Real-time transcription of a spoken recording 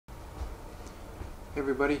Hey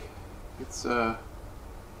everybody, it's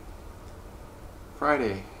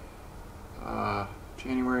Friday,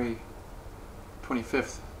 January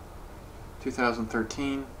 25th,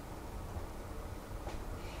 2013,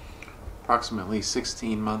 approximately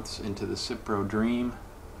 16 months into the Cipro dream.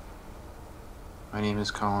 My name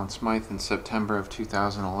is Colin Smythe. In September of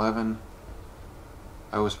 2011,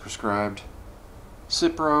 I was prescribed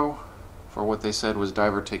Cipro for what they said was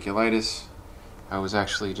diverticulitis. I was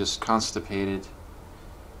actually just constipated,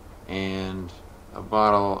 and a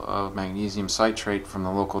bottle of magnesium citrate from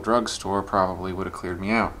the local drugstore probably would have cleared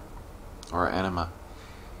me out, or enema.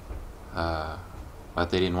 But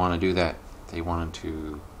they didn't want to do that. They wanted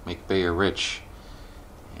to make Bayer rich,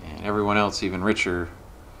 and everyone else even richer,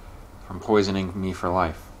 from poisoning me for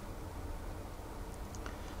life.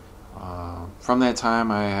 From that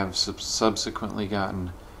time, I have subsequently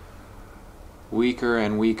gotten weaker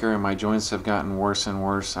and weaker, and my joints have gotten worse and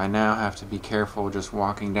worse. I now have to be careful just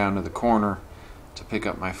walking down to the corner to pick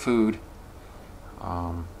up my food.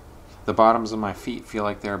 The bottoms of my feet feel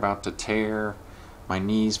like they're about to tear. My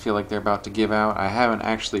knees feel like they're about to give out. I haven't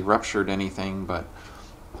actually ruptured anything, but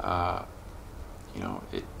I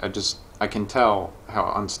can tell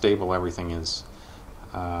how unstable everything is.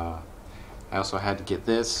 I also had to get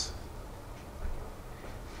this.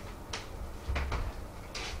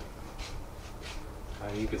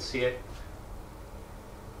 You could see it.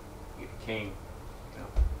 It came.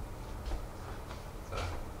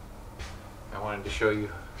 I wanted to show you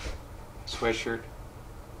a sweatshirt.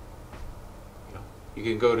 You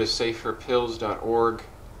can go to saferpills.org,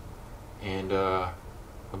 and I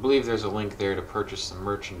believe there's a link there to purchase some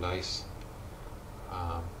merchandise.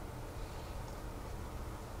 It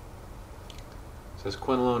says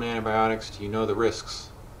quinolone antibiotics. Do you know the risks?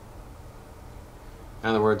 In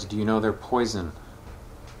other words, do you know they're poison?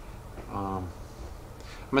 I'm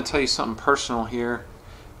going to tell you something personal here,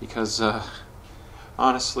 because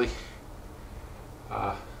honestly,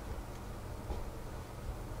 I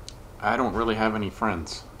don't really have any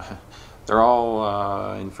friends. They're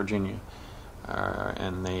all in Virginia,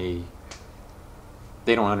 and they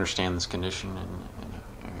don't understand this condition,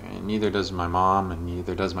 and neither does my mom, and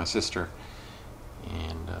neither does my sister,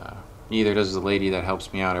 and neither does the lady that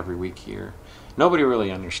helps me out every week here. Nobody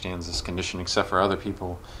really understands this condition except for other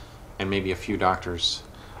people and maybe a few doctors.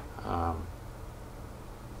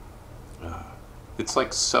 It's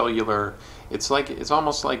like cellular. It's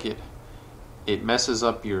almost like it messes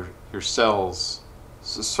up your cells.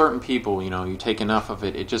 So certain people, you take enough of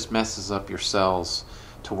it, it just messes up your cells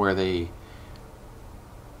to where they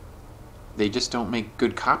just don't make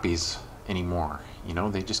good copies anymore.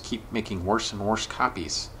 They just keep making worse and worse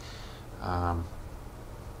copies. So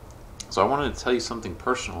I wanted to tell you something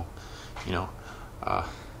personal.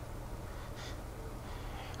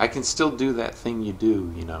 I can still do that thing you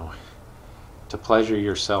do, to pleasure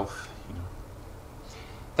yourself.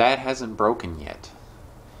 That hasn't broken yet.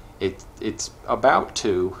 It's about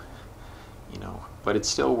to, but it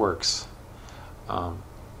still works.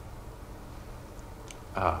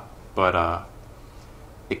 But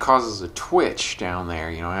it causes a twitch down there,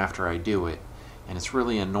 after I do it, and it's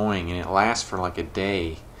really annoying, and it lasts for like a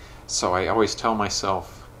day. So I always tell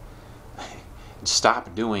myself,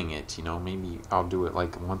 stop doing it, maybe I'll do it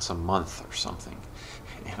like once a month or something.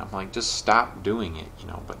 And I'm like, just stop doing it,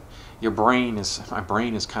 but my brain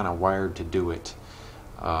is kind of wired to do it.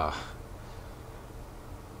 As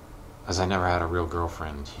I never had a real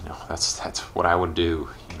girlfriend, that's what I would do,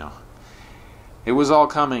 It was all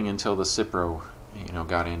coming until the Cipro,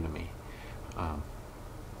 got into me.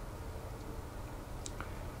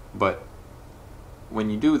 But when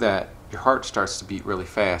you do that, your heart starts to beat really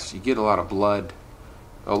fast. You get a lot of blood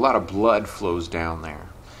flows down there.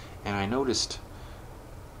 And I noticed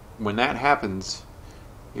when that happens,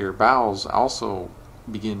 your bowels also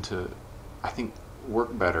begin to, I think,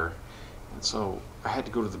 work better. And so I had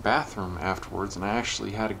to go to the bathroom afterwards, and I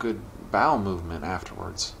actually had a good bowel movement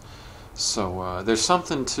afterwards. So there's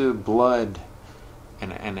something to blood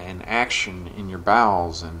and action in your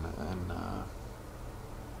bowels, and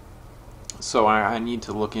so I need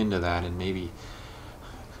to look into that, and maybe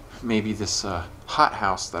this hot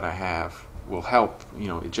house that I have will help.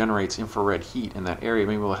 It generates infrared heat in that area.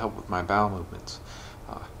 Maybe it will help with my bowel movements.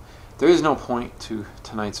 There is no point to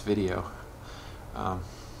tonight's video. I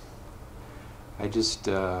just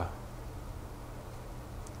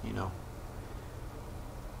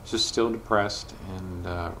just still depressed, and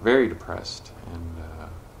very depressed, and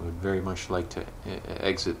would very much like to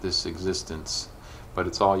exit this existence. But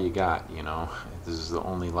it's all you got, This is the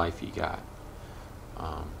only life you got.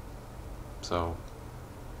 So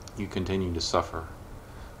you continue to suffer.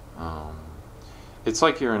 it's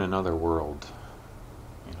like you're in another world.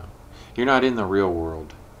 You know, you're not in the real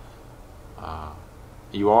world.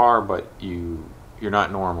 You are, but you're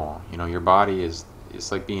not normal. You know, your body is,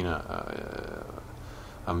 it's like being a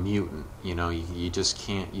mutant. You know, you just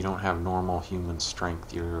can't. You don't have normal human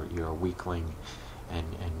strength. You're a weakling, and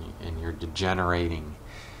you're degenerating.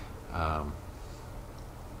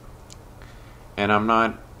 And I'm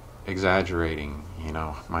not exaggerating. You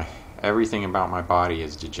know, everything about my body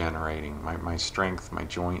is degenerating. My strength, my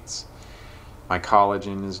joints, my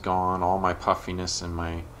collagen is gone. All my puffiness in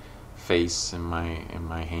my face and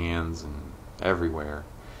my hands and everywhere.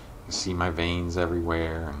 You see my veins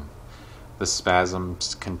everywhere, and the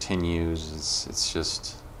spasms continues. It's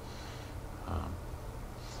just,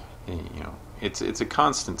 you know, it's a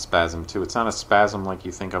constant spasm too. It's not a spasm like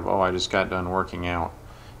you think of. Oh, I just got done working out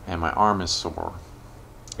and my arm is sore.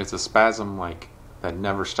 It's a spasm like that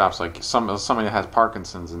never stops. Like somebody that has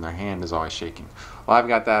Parkinson's and their hand is always shaking. Well, I've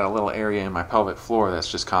got that a little area in my pelvic floor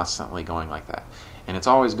that's just constantly going like that, and it's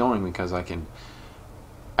always going because I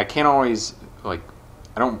can't always, like,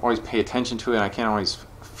 I don't always pay attention to it. I can't always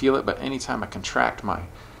feel it, but anytime I contract my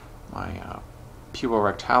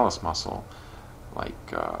puborectalis muscle, like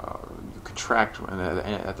you contract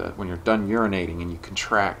when you're done urinating, and you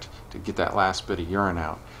contract to get that last bit of urine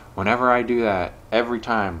out. Whenever I do that, every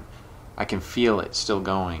time I can feel it still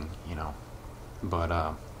going, you know.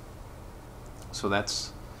 But so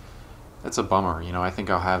that's a bummer, you know. I think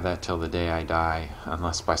I'll have that till the day I die,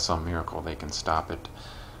 unless by some miracle they can stop it.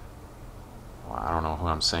 Well, I don't know who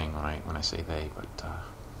I'm saying when I say they, but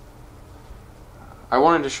I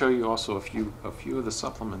wanted to show you also a few of the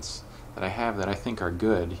supplements that I have that I think are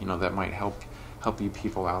good, you know, that might help you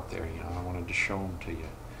people out there. You know, I wanted to show them to you.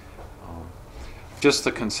 Just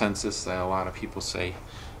the consensus that a lot of people say,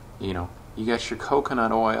 you know, you got your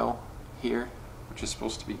coconut oil here, which is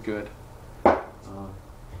supposed to be good. I've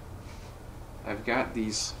got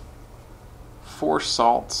these 4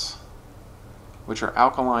 salts, which are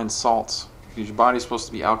alkaline salts, because your body's supposed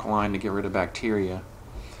to be alkaline to get rid of bacteria.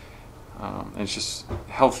 And it's just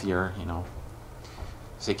healthier, you know.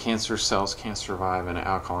 Say cancer cells can't survive in an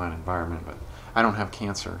alkaline environment, but I don't have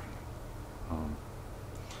cancer.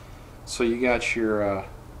 So you got your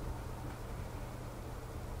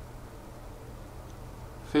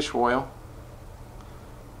fish oil,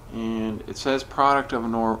 and it says product of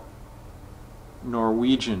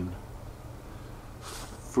Norwegian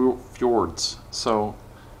fjords. So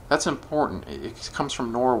that's important. It comes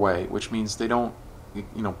from Norway, which means they don't, you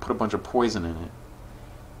know, put a bunch of poison in it.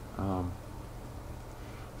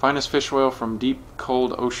 Finest fish oil from deep,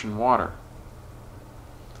 cold ocean water.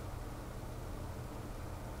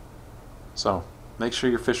 So make sure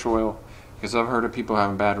your fish oil, because I've heard of people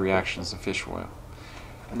having bad reactions to fish oil.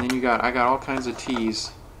 And then I got all kinds of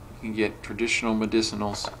teas. You can get traditional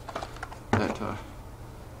medicinals that,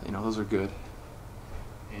 you know, those are good.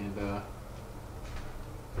 And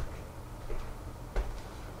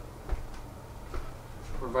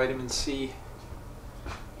for vitamin C,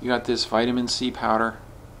 you got this vitamin C powder.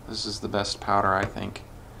 This is the best powder, I think.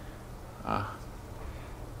 But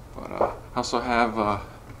I also have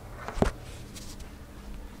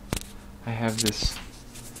I have this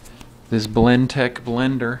Blendtec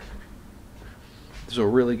blender. This is a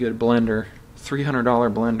really good blender,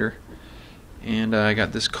 $300 blender, and I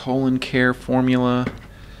got this colon care formula,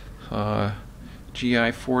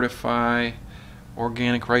 GI Fortify,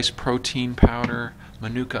 organic rice protein powder,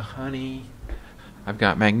 Manuka honey. I've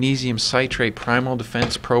got magnesium citrate, primal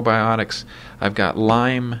defense probiotics. I've got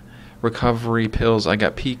lime recovery pills. I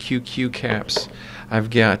got PQQ caps.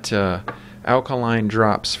 I've got alkaline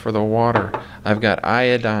drops for the water. I've got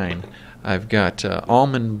iodine. I've got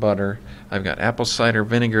almond butter. I've got apple cider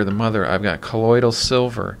vinegar, the mother. I've got colloidal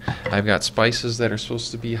silver. I've got spices that are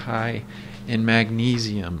supposed to be high in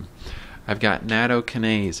magnesium. I've got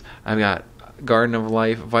nattokinase. I've got Garden of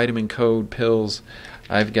Life vitamin code pills.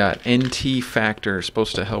 I've got NT factor,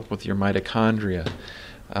 supposed to help with your mitochondria.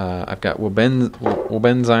 I've got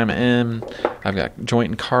Wobenzyme M. I've got joint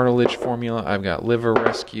and cartilage formula. I've got liver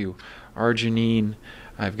rescue, arginine.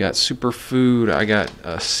 I've got superfood. I got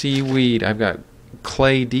seaweed. I've got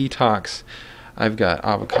clay detox. I've got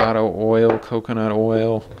avocado oil, coconut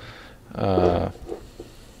oil, the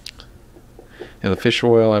fish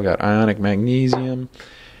oil. I've got ionic magnesium.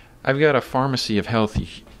 I've got a pharmacy of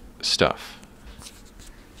healthy stuff.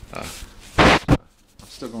 I'm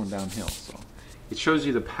still going downhill, so it shows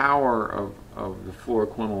you the power of the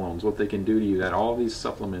fluoroquinolones, what they can do to you. That all these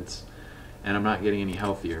supplements, and I'm not getting any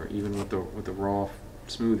healthier, even with the raw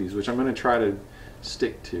smoothies, which I'm going to try to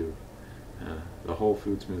stick to, the whole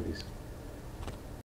food smoothies.